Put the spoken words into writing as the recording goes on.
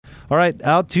All right,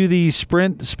 out to the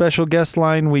Sprint special guest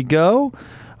line we go.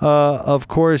 Of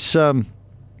course, Sprint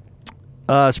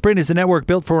is the network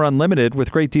built for unlimited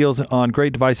with great deals on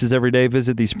great devices every day.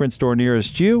 Visit the Sprint store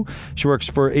nearest you. She works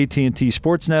for AT&T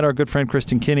Sportsnet. Our good friend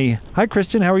Kristen Kenney. Hi,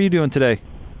 Kristen. How are you doing today?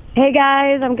 Hey,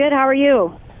 guys. I'm good. How are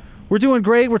you? We're doing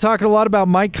great. We're talking a lot about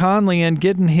Mike Conley and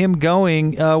getting him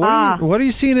going. What are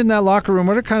you seeing in that locker room?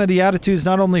 What are kind of the attitudes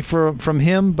not only from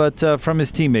him but from his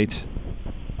teammates?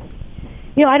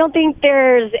 I don't think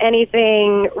there's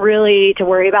anything really to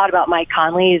worry about Mike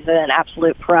Conley. He's an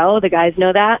absolute pro. The guys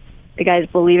know that. The guys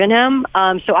believe in him.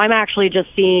 So I'm actually just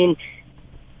seeing,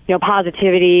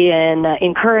 positivity and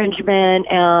encouragement.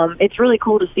 It's really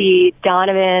cool to see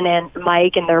Donovan and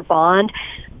Mike and their bond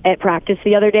at practice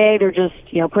the other day. They're just,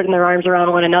 putting their arms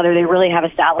around one another. They really have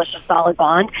established a solid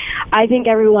bond. I think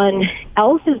everyone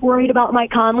else is worried about Mike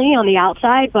Conley on the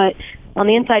outside, but on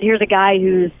the inside, here's a guy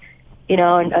who's,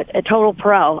 a total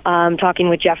pro. Talking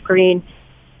with Jeff Green,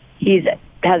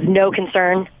 has no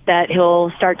concern that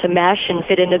he'll start to mesh and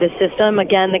fit into the system.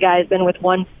 Again, the guy's been with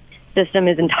one system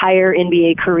his entire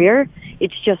NBA career.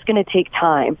 It's just going to take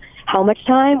time. How much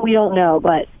time? We don't know,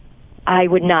 but I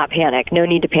would not panic. No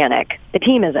need to panic. The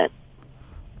team isn't.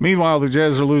 Meanwhile, the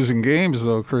Jazz are losing games,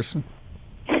 though, Kristen.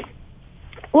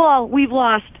 Well, we've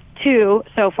lost 2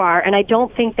 so far, and I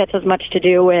don't think that's as much to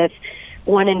do with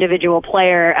one individual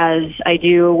player as I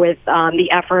do with the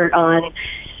effort on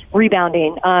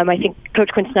rebounding. I think Coach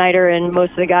Quinn Snyder and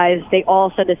most of the guys, they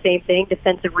all said the same thing.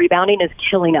 Defensive rebounding is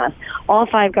killing us. All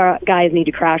 5 guys need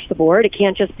to crash the board. It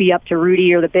can't just be up to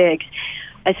Rudy or the bigs,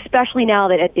 especially now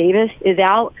that Ed Davis is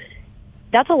out.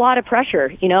 That's a lot of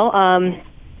pressure,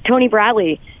 Tony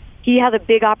Bradley, he has a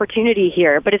big opportunity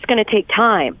here, but it's going to take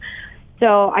time.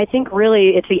 So I think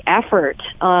really it's the effort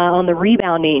on the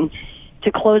rebounding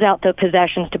to close out the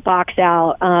possessions, to box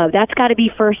out. That's got to be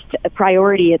first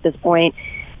priority at this point.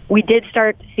 We did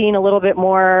start seeing a little bit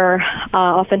more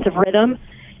offensive rhythm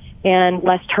and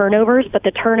less turnovers, but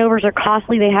the turnovers are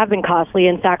costly. They have been costly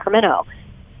in Sacramento.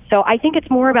 So I think it's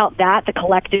more about that, the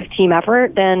collective team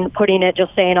effort, than putting it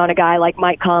just saying on a guy like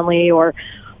Mike Conley or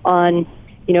on,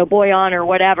 Boyan or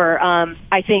whatever.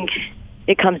 I think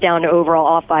it comes down to overall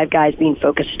all 5 guys being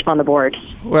focused on the boards.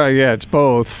 Well, yeah, it's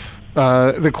both.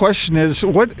 The question is,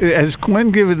 what has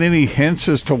Quinn given any hints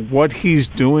as to what he's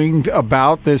doing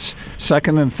about this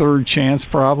second and third chance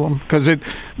problem? Because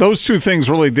those 2 things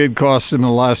really did cost him the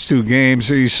last 2 games.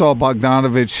 So you saw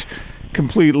Bogdanovich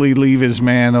completely leave his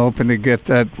man open to get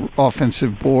that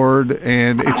offensive board,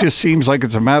 and it just seems like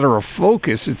it's a matter of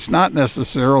focus. It's not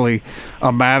necessarily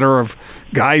a matter of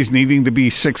guys needing to be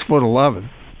 6'11".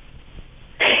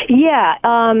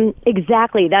 Yeah,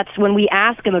 exactly. That's when we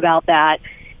ask him about that.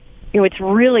 It's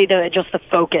really just the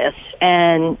focus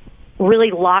and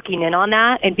really locking in on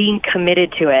that and being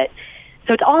committed to it.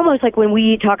 So it's almost like when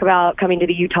we talk about coming to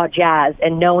the Utah Jazz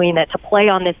and knowing that to play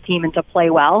on this team and to play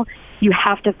well, you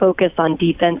have to focus on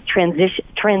defense,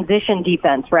 transition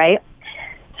defense, right?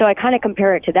 So I kind of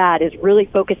compare it to that, is really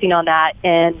focusing on that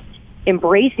and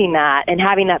embracing that and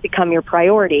having that become your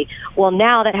priority. Well,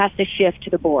 now that has to shift to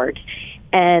the boards.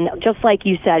 And just like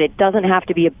you said, it doesn't have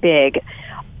to be a big.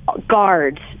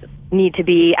 Guards need to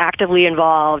be actively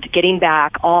involved, getting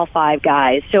back all 5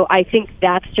 guys. So I think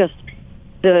that's just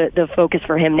the focus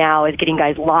for him now, is getting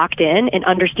guys locked in and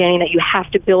understanding that you have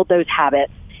to build those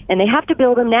habits. And they have to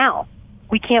build them now.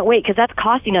 We can't wait, because that's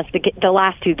costing us the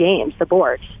last 2 games, the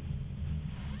boards.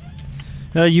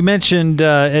 You mentioned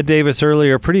Ed Davis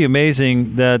earlier. Pretty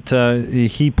amazing that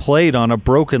he played on a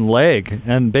broken leg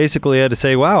and basically had to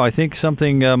say, wow, I think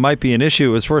something might be an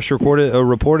issue. It was first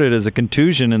reported as a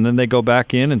contusion, and then they go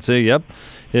back in and say, yep,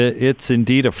 it's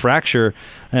indeed a fracture.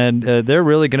 And they're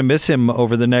really going to miss him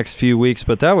over the next few weeks.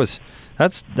 But that's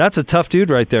a tough dude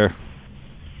right there.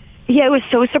 Yeah, it was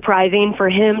so surprising for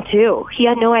him, too. He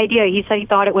had no idea. He said he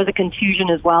thought it was a contusion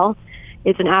as well.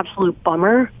 It's an absolute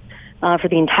bummer. For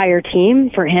the entire team,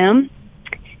 for him.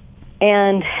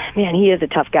 And, man, he is a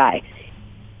tough guy.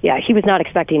 Yeah, he was not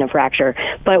expecting a fracture.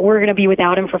 But we're going to be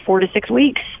without him for 4 to 6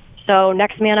 weeks. So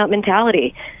next man up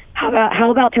mentality.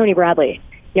 How about Tony Bradley?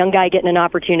 Young guy getting an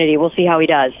opportunity. We'll see how he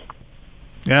does.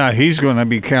 Yeah, he's going to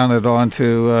be counted on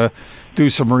to do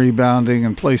some rebounding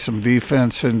and play some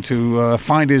defense and to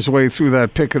find his way through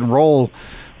that pick and roll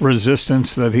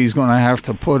resistance that he's going to have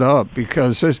to put up,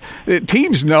 because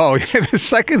teams know the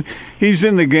second he's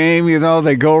in the game,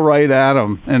 they go right at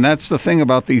him. And that's the thing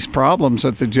about these problems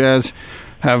that the Jazz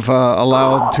have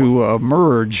allowed to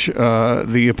emerge.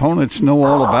 The opponents know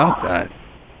all about that.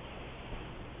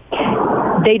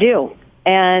 They do.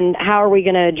 And how are we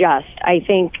going to adjust? I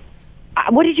think,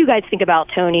 what did you guys think about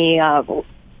Tony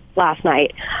last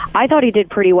night. I thought he did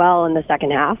pretty well in the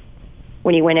second half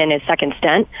when he went in his second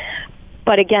stint.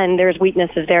 But again, there's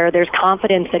weaknesses there. There's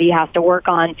confidence that he has to work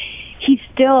on. He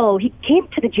came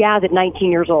to the Jazz at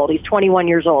 19 years old. He's 21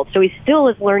 years old. So he still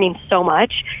is learning so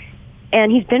much.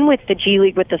 And he's been with the G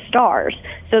League with the Stars.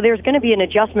 So there's going to be an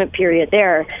adjustment period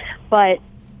there. But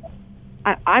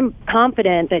I'm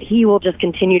confident that he will just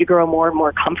continue to grow more and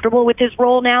more comfortable with his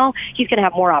role now. He's going to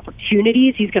have more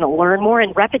opportunities. He's going to learn more.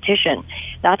 And repetition,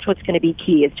 that's what's going to be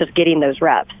key, is just getting those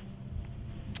reps.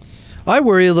 I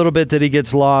worry a little bit that he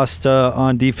gets lost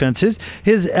on defense.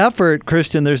 His effort,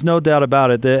 Kristen, there's no doubt about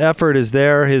it. The effort is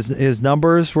there. His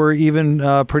numbers were even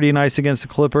pretty nice against the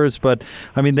Clippers, but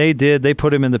I mean they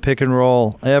put him in the pick and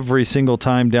roll every single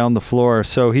time down the floor.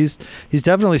 So he's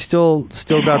definitely still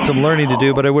got some learning to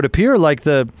do. But it would appear like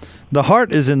the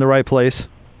heart is in the right place.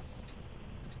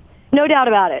 No doubt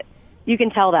about it. You can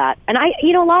tell that, and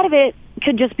a lot of it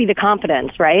could just be the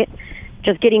confidence, right?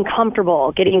 Just getting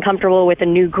comfortable with a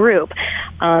new group,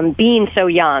 being so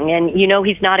young. And,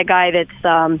 he's not a guy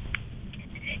that's,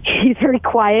 he's very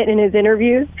quiet in his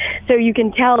interviews. So you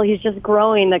can tell he's just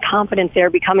growing the confidence there,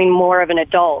 becoming more of an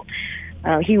adult.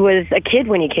 He was a kid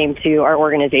when he came to our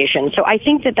organization. So I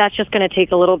think that that's just going to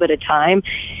take a little bit of time.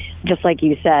 Just like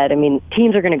you said, I mean,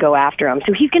 teams are going to go after him.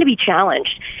 So he's going to be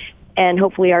challenged. And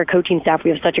hopefully our coaching staff,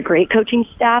 we have such a great coaching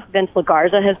staff. Vince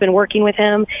LaGarza has been working with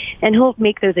him, and he'll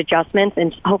make those adjustments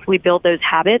and hopefully build those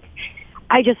habits.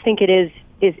 I just think it is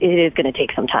going to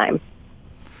take some time.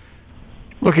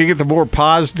 Looking at the more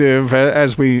positive,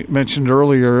 as we mentioned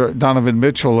earlier, Donovan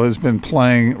Mitchell has been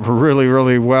playing really,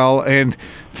 really well. And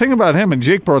the thing about him, and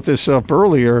Jake brought this up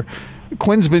earlier,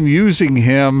 Quinn's been using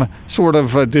him, sort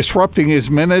of disrupting his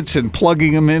minutes and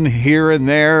plugging him in here and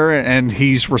there, and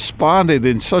he's responded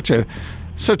in such a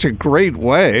great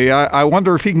way. I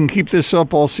wonder if he can keep this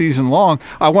up all season long.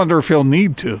 I wonder if he'll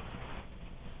need to.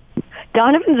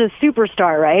 Donovan's a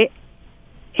superstar, right?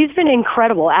 He's been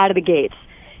incredible out of the gates.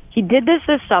 He did this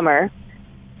summer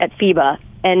at FIBA,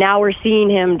 and now we're seeing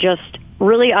him just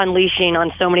really unleashing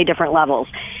on so many different levels.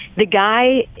 The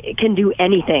guy can do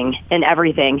anything and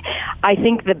everything. I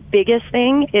think the biggest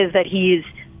thing is that he's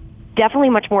definitely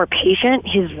much more patient.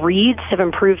 His reads have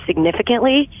improved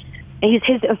significantly. And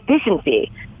his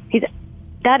efficiency.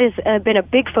 That has been a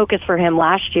big focus for him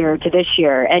last year to this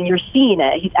year, and you're seeing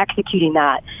it. He's executing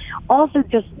that. Also,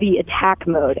 just the attack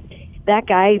mode. That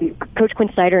guy, Coach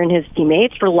Quinn Snyder and his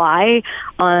teammates, rely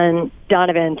on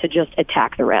Donovan to just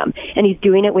attack the rim. And he's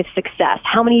doing it with success.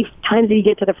 How many times did he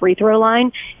get to the free throw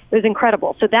line? It was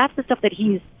incredible. So that's the stuff that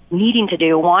he's needing to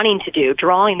do, wanting to do,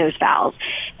 drawing those fouls.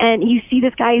 And you see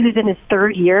this guy who's in his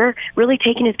third year really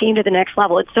taking his game to the next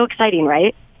level. It's so exciting,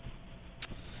 right?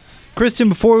 Kristen,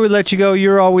 before we let you go,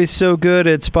 you're always so good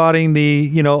at spotting the,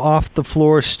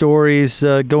 off-the-floor stories,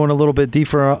 going a little bit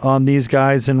deeper on these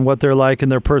guys and what they're like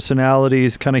and their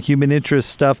personalities, kind of human interest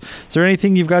stuff. Is there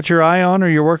anything you've got your eye on or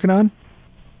you're working on?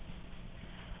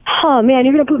 Oh, man,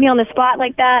 you're going to put me on the spot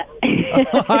like that?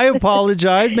 I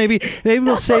apologize. Maybe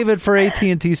we'll save it for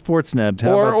AT&T Sportsnet.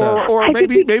 How about that? Or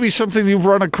maybe something you've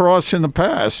run across in the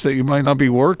past that you might not be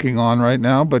working on right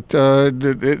now. But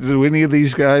do any of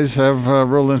these guys have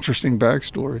real interesting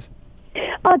backstories?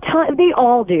 They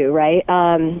all do, right?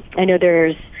 I know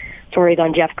there's stories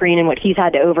on Jeff Green and what he's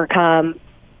had to overcome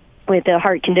with the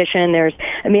heart condition. There's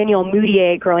Emmanuel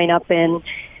Mudiay growing up in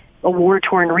a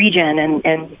war-torn region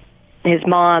and his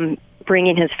mom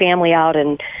bringing his family out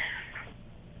and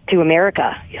to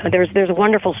America. There's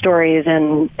wonderful stories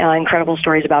and incredible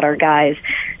stories about our guys.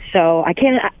 So I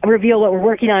can't reveal what we're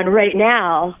working on right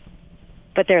now,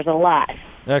 but there's a lot.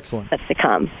 Excellent. That's to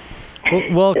come.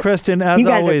 Well, Kristen, as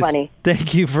always,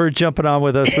 thank you for jumping on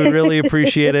with us. We really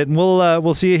appreciate it, and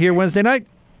we'll see you here Wednesday night.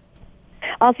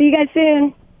 I'll see you guys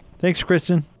soon. Thanks,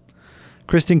 Kristen.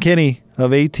 Kristen Kenney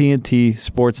of AT&T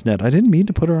Sportsnet. I didn't mean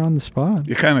to put her on the spot.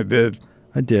 You kind of did.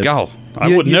 I did. Oh,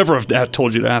 I would never have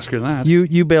told you to ask her that.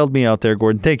 You bailed me out there,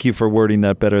 Gordon. Thank you for wording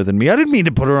that better than me. I didn't mean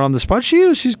to put her on the spot.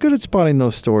 She's good at spotting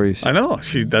those stories. I know.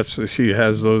 She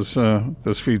has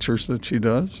those features that she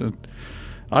does, and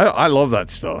I love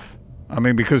that stuff. I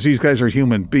mean, because these guys are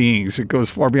human beings. It goes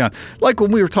far beyond. Like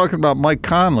when we were talking about Mike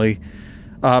Conley,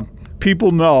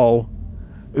 people know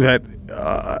that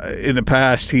in the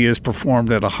past he has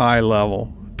performed at a high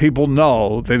level. People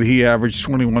know that he averaged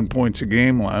 21 points a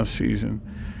game last season.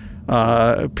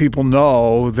 People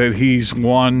know that he's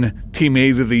won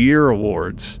Teammate of the Year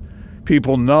awards.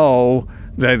 People know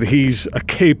that he's a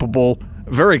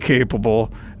very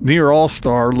capable, near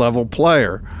all-star level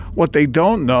player. What they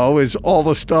don't know is all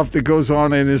the stuff that goes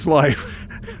on in his life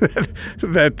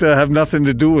that have nothing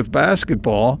to do with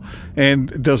basketball.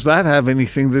 And does that have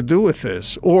anything to do with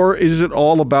this? Or is it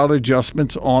all about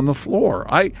adjustments on the floor?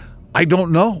 I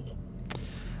don't know.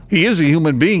 He is a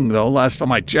human being, though, last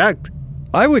time I checked.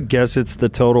 I would guess it's the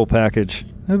total package.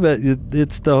 I bet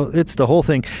it's the whole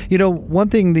thing. One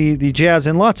thing the Jazz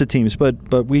and lots of teams, but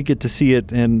we get to see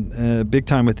it in big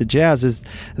time with the Jazz is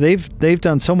they've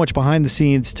done so much behind the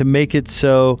scenes to make it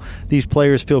so these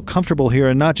players feel comfortable here,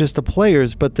 and not just the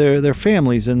players, but their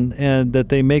families, and that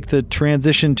they make the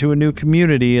transition to a new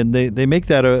community, and they make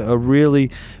that a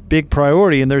really big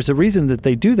priority. And there's a reason that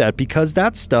they do that, because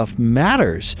that stuff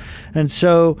matters. And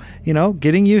so,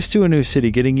 getting used to a new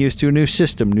city, getting used to a new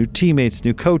system, new teammates,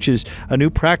 new coaches, a new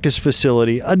practice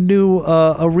facility, a new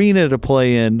arena to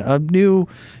play in, a new,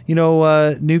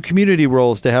 new community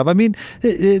roles to have. I mean,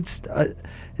 that's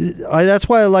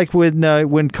why I like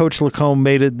when Coach Lacombe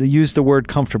used the word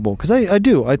comfortable, because I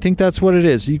do. I think that's what it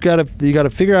is. You got to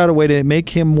figure out a way to make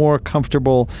him more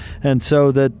comfortable, and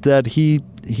so that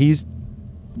he's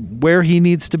where he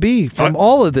needs to be from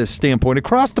all of this standpoint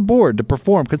across the board to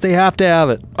perform, because they have to have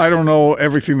it. I don't know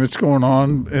everything that's going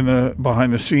on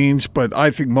behind the scenes, but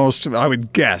I think I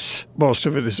would guess most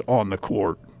of it is on the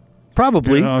court.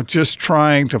 Probably. Just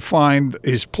trying to find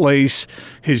his place,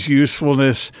 his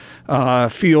usefulness,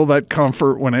 feel that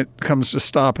comfort when it comes to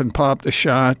stop and pop the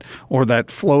shot, or that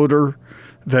floater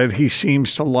that he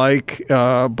seems to like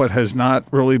but has not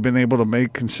really been able to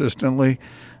make consistently.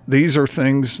 These are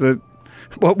things that,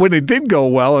 well, when it did go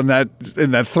well in that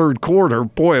third quarter,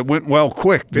 boy, it went well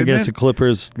quick, didn't it? Against the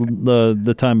Clippers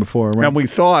the time before, right? And we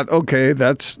thought, okay,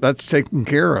 that's taken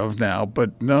care of now,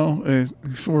 but no, it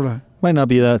sort of might not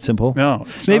be that simple. No,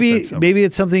 it's maybe not that simple. Maybe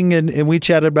it's something, and we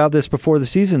chatted about this before the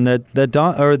season,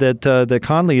 that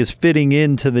Conley is fitting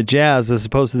into the Jazz as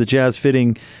opposed to the Jazz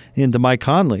fitting into Mike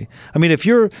Conley. I mean, if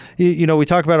we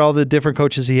talk about all the different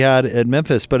coaches he had at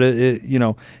Memphis, but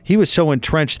he was so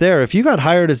entrenched there. If you got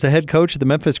hired as the head coach of the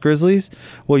Memphis Grizzlies,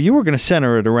 well, you were going to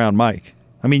center it around Mike.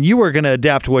 I mean, you were going to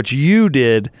adapt what you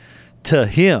did to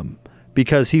him,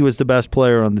 because he was the best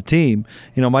player on the team.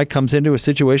 Mike comes into a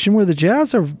situation where the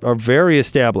Jazz are very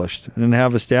established and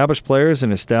have established players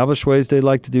and established ways they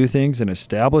like to do things and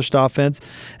established offense,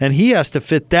 and he has to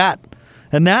fit that.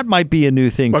 And that might be a new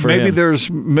thing for him. But maybe there's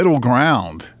middle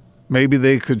ground. Maybe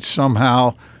they could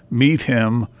somehow meet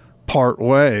him part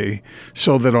way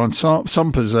so that on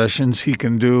some possessions he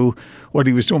can do what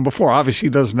he was doing before. Obviously, he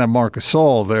doesn't have Marc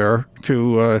Gasol there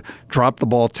to drop the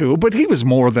ball to, but he was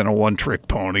more than a one-trick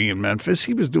pony in Memphis.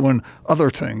 He was doing other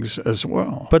things as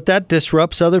well. But that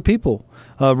disrupts other people.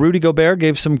 Rudy Gobert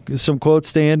gave some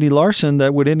quotes to Andy Larson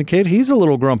that would indicate he's a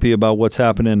little grumpy about what's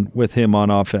happening with him on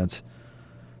offense.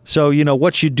 So,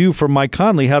 what you do for Mike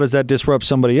Conley, how does that disrupt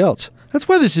somebody else? That's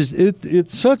why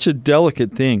it's such a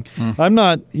delicate thing. I'm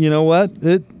not,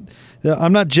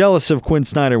 I'm not jealous of Quinn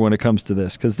Snyder when it comes to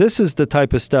this, because this is the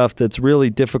type of stuff that's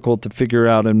really difficult to figure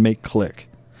out and make click.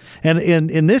 And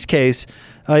in this case,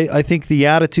 I think the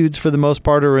attitudes for the most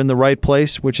part are in the right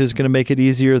place, which is going to make it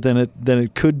easier than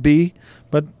it could be.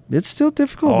 But it's still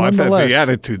difficult nonetheless. The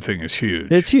attitude thing is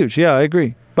huge. It's huge. Yeah, I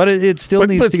agree. But it still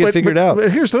needs to get figured out.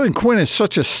 But here's the thing. Quinn is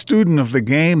such a student of the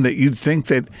game that you'd think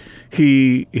that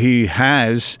he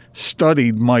has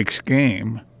studied Mike's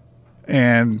game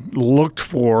and looked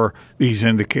for these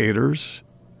indicators,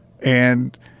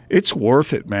 and it's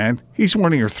worth it, man. He's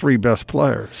one of your three best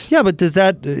players. Yeah, but does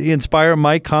that inspire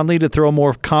Mike Conley to throw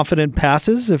more confident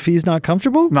passes if he's not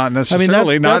comfortable? Not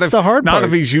necessarily. I mean, that's the hard part. Not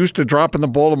if he's used to dropping the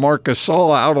ball to Marc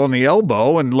Gasol out on the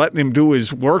elbow and letting him do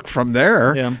his work from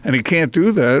there, and he can't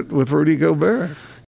do that with Rudy Gobert.